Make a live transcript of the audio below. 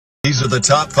these are the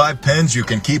top 5 pens you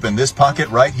can keep in this pocket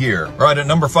right here. All right, at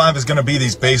number 5 is going to be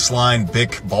these baseline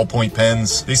Bic ballpoint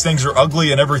pens. These things are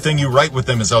ugly and everything you write with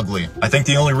them is ugly. I think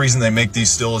the only reason they make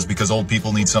these still is because old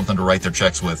people need something to write their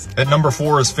checks with. At number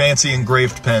 4 is fancy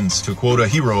engraved pens. To quote a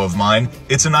hero of mine,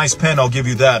 it's a nice pen, I'll give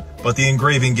you that, but the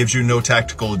engraving gives you no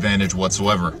tactical advantage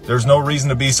whatsoever. There's no reason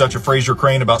to be such a Fraser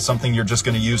Crane about something you're just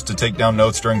going to use to take down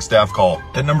notes during staff call.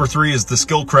 At number 3 is the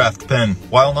Skillcraft pen.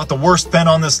 While not the worst pen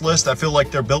on this list, I feel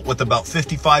like they're built with about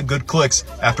 55 good clicks,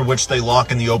 after which they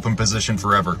lock in the open position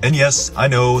forever. And yes, I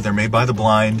know they're made by the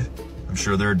blind. I'm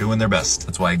sure they're doing their best.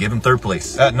 That's why I give them 3rd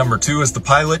place. At number 2 is the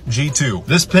Pilot G2.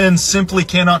 This pen simply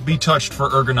cannot be touched for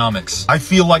ergonomics. I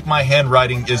feel like my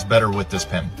handwriting is better with this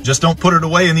pen. Just don't put it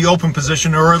away in the open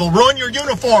position or it'll ruin your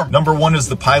uniform. Number 1 is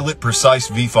the Pilot Precise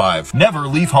V5. Never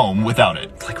leave home without it.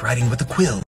 It's like writing with a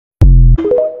quill.